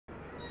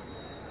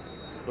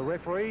The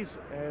referees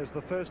as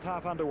the first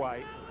half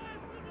underway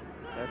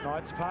at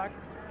Knights Park.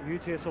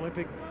 UTS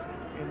Olympic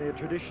in their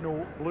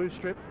traditional blue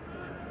strip,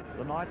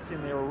 the Knights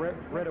in their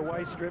red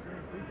away strip.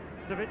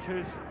 Kovacevic,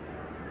 who's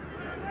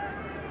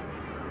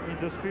in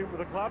dispute with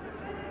the club.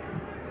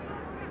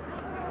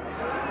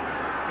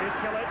 Here's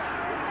Kelic,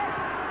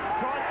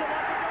 tries to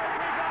lock the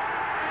goalkeeper.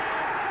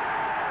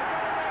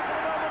 The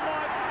Melbourne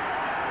Knights.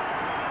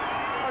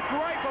 A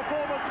great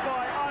performance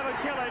by Ivan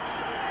Kelic.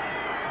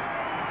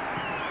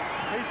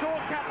 He saw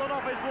Catlin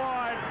off his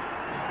line,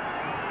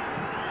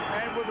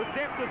 and with the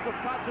deftest of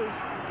touches,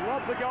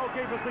 lobbed the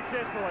goalkeeper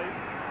successfully.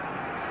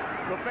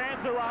 The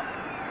fans are up,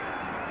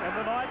 and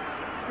the Knights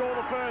score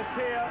the first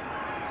here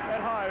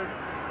at home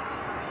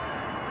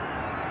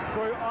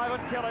through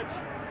Ivan Kelic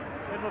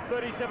in the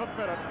 37th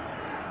minute.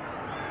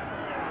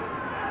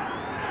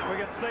 We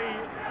can see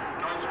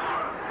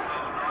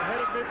the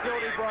headed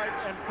midfield break,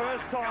 and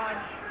first time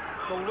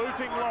the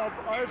looping lob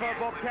over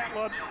Bob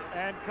Catlin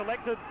and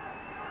collected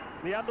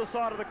the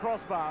underside of the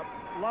crossbar.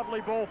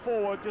 Lovely ball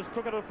forward, just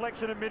took a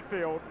deflection in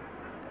midfield.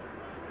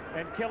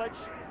 And Kelic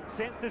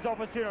sensed his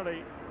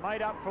opportunity,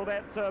 made up for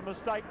that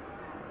mistake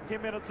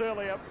 10 minutes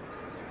earlier.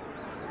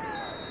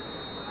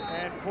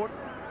 And put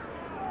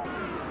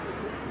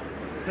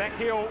back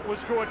heel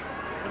was good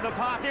in the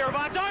path here of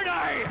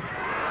Ardone!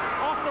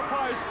 Off the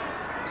post.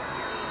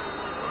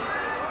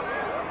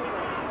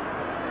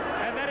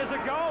 And that is a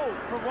goal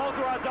from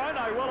Walter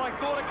Ardone. Well, I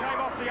thought it came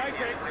off the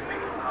apex.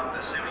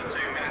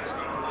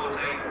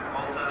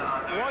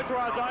 Walter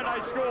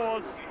Ardone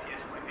scores,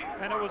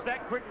 and it was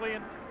that quickly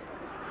and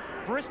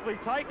briskly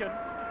taken,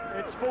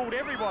 it's fooled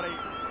everybody,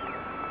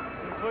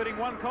 including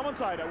one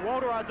commentator.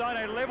 Walter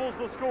Ardone levels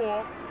the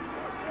score,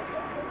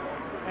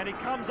 and he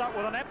comes up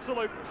with an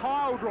absolute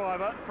pile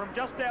driver from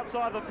just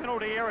outside the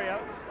penalty area,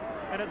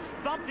 and it's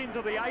thumped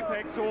into the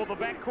apex or the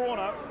back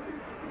corner.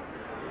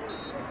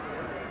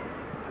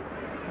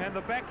 And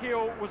the back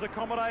heel was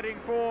accommodating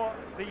for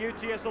the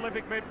UTS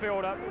Olympic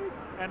midfielder.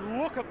 And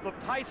look at the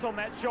pace on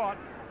that shot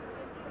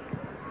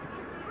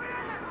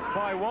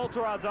by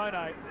Walter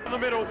Ardone. In the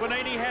middle,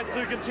 Banini had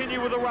to continue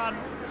with the run.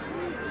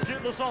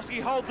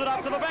 Kutlesovski holds it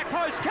up to the back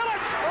post.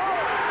 Kelic!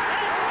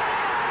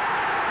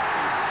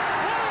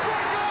 What a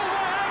great goal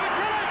by Ivan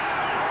Kelic!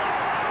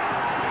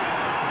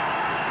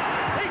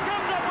 He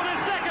comes up with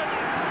his second.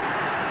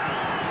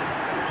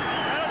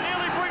 And it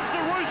nearly brings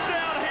the roost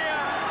down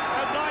here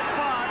at Knights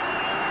Park.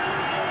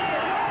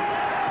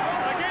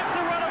 Against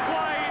the run of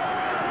play,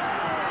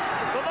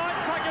 the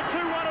Knights take a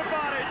 2-1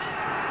 advantage.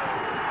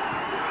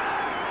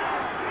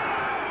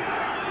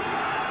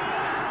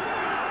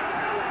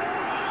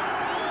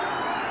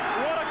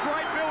 What a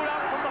great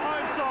build-up from the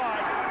home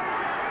side.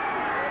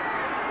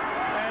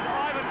 And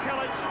Ivan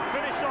Kelic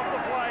finished off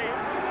the play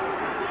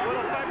with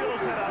a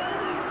fabulous header.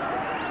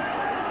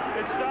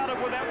 It started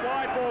with that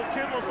wide ball.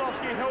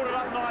 Kutlesovski held it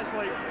up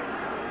nicely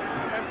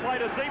and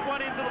played a deep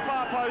one into the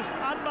far post.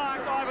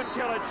 Unmarked Ivan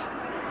Kelic.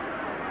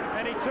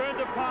 And he turned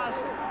it past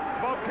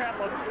Bob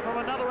Catlin from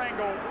another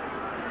angle.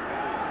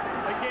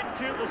 Again,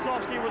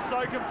 Kutlesovski was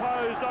so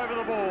composed over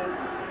the ball.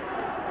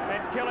 And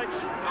Kelic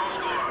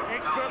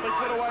expertly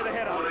put away the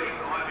header.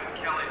 Ivan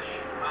Kelic,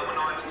 Melbourne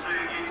Knights 2,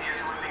 UTS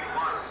Olympic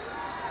 1.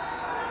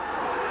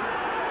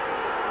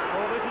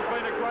 Well, this has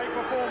been a great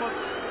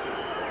performance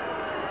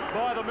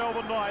by the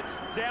Melbourne Knights.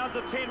 Down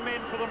to 10 men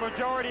for the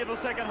majority of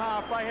the second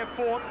half. They have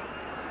fought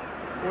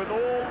with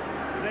all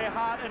their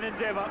heart and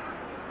endeavour.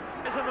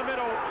 Is in the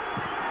middle.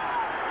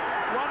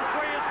 1-3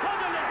 is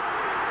Pondeljak,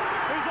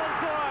 who's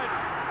onside.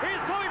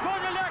 Here's Tome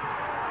Pondeljak.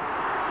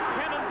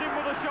 Cannon's in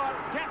with a shot.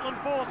 Catlin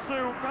forced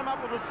to come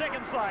up with a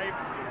second save.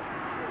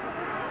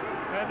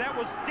 And that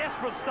was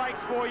desperate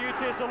stakes for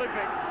UTS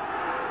Olympic.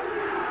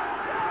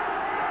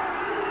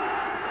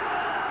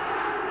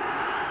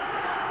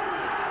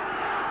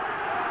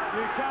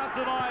 You can't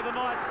deny the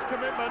Knights'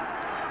 commitment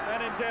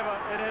and endeavour.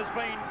 It has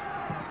been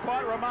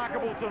quite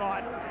remarkable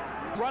tonight.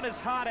 Run his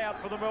heart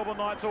out for the Melbourne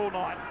Knights all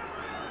night.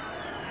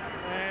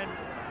 And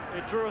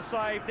it drew a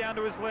save down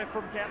to his left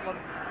from Catlin.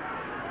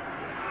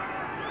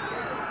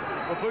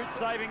 The boot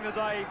saving the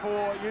day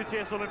for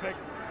UTS Olympic.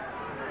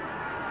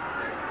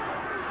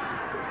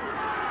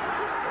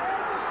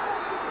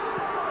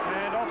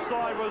 And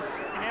offside was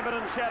in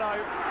Emerton's shadow.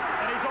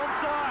 And he's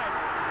onside.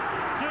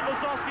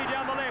 Kutlesovski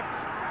down the left.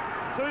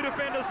 Two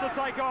defenders to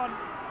take on.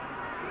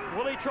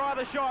 Will he try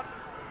the shot?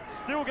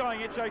 Still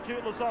going Icho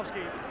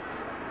Kutlesovski.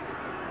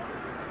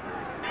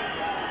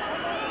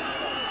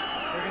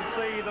 You can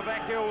see the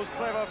back heel was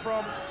clever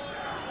from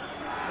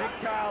Nick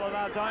Carle, and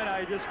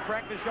Ardone just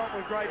cracked the shot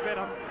with great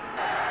venom.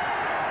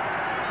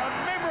 A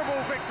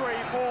memorable victory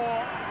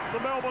for the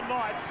Melbourne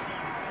Knights.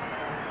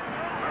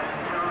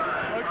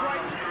 A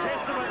great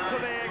testament to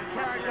their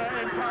character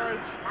and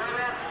courage.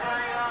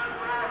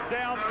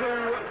 Down to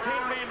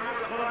 10 men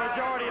for the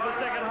majority of the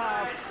second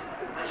half.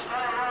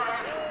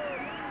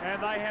 And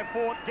they have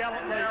fought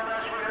gallantly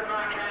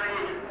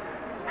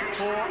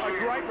for a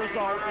great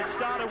result. It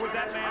started with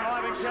that man,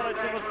 Ivan Kelic,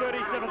 in the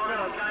 37th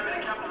minute.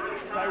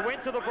 They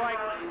went to the break,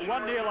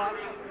 1-0 up,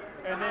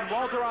 And then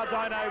Walter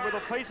Ardone with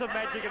a piece of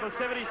magic in the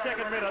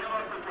 72nd minute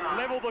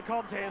levelled the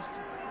contest.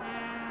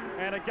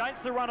 And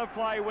against the run of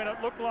play, when it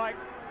looked like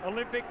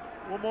Olympic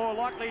were more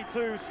likely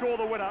to score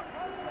the winner,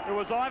 it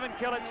was Ivan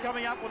Kelic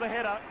coming up with a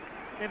header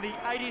in the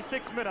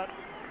 86th minute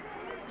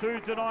to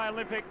deny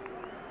Olympic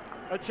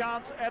a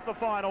chance at the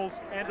finals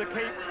and to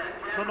keep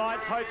the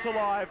Knights' hopes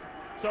alive.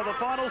 So the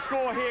final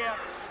score here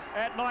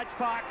at Knights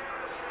Park,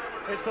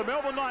 it's the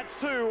Melbourne Knights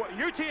 2,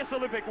 UTS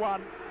Olympic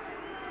 1,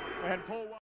 and Paul